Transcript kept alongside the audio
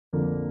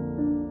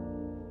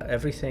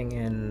Everything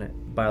in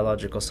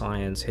biological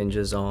science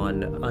hinges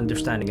on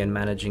understanding and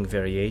managing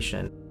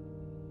variation.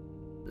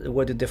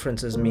 What do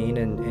differences mean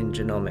in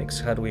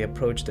genomics? How do we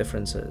approach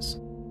differences?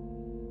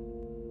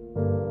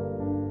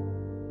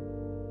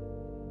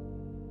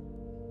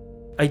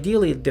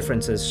 Ideally,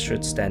 differences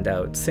should stand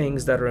out.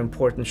 Things that are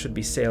important should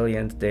be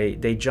salient.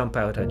 They jump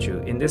out at you.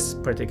 In this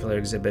particular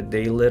exhibit,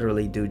 they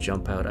literally do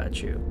jump out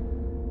at you.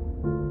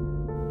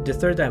 The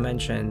third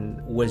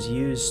dimension was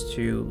used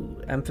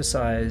to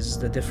emphasize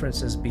the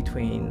differences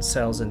between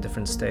cells in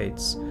different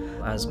states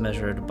as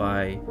measured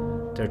by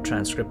their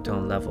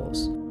transcriptome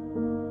levels.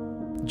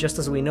 Just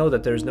as we know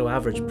that there's no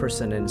average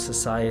person in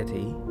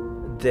society,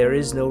 there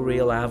is no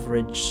real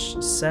average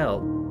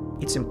cell.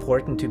 It's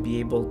important to be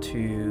able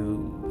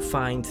to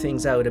find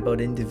things out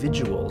about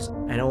individuals,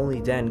 and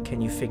only then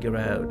can you figure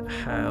out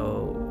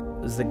how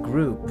the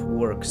group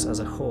works as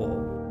a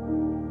whole.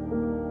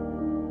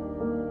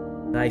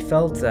 I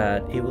felt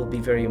that it will be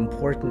very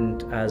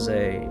important as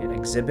an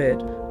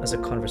exhibit, as a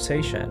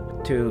conversation,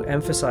 to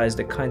emphasize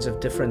the kinds of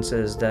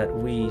differences that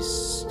we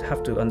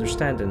have to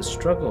understand and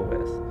struggle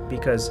with.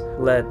 Because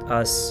let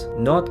us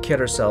not kid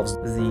ourselves,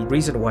 the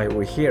reason why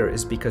we're here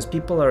is because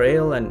people are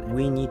ill and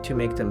we need to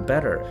make them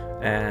better.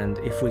 And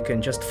if we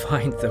can just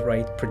find the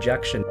right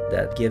projection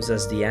that gives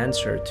us the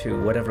answer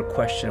to whatever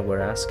question we're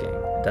asking,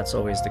 that's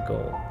always the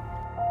goal.